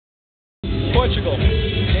Portugal,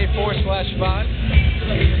 day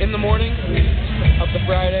 4/5, in the morning of the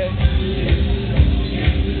Friday.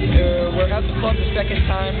 We're at the club the second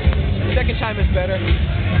time. The second time is better.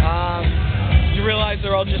 You realize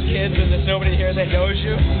they're all just kids and there's nobody here that knows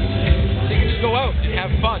you. So you can just go out and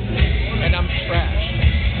have fun. And I'm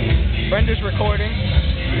trash. Brenda's recording.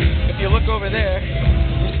 If you look over there,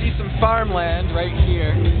 you see some farmland right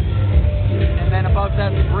here. And then above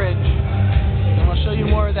that's a bridge. And I'll show you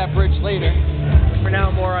more of that bridge later. For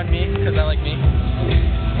now, more on me, because I like me.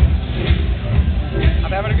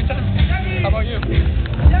 I'm having a good time. How about you?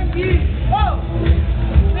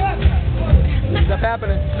 Stuff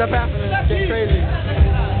happening. Stuff happening. It's getting crazy.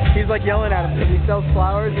 He's like yelling at him because he sells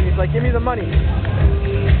flowers and he's like, give me the money.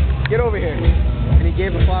 Get over here. And he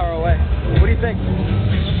gave a flower away. What do you think?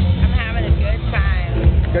 I'm having a good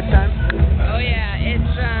time. Good time? Oh yeah,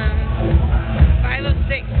 it's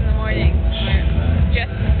 5:06 in the morning. We're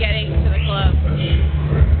just getting to the club.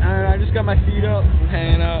 I just got my feet up. I'm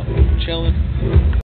hanging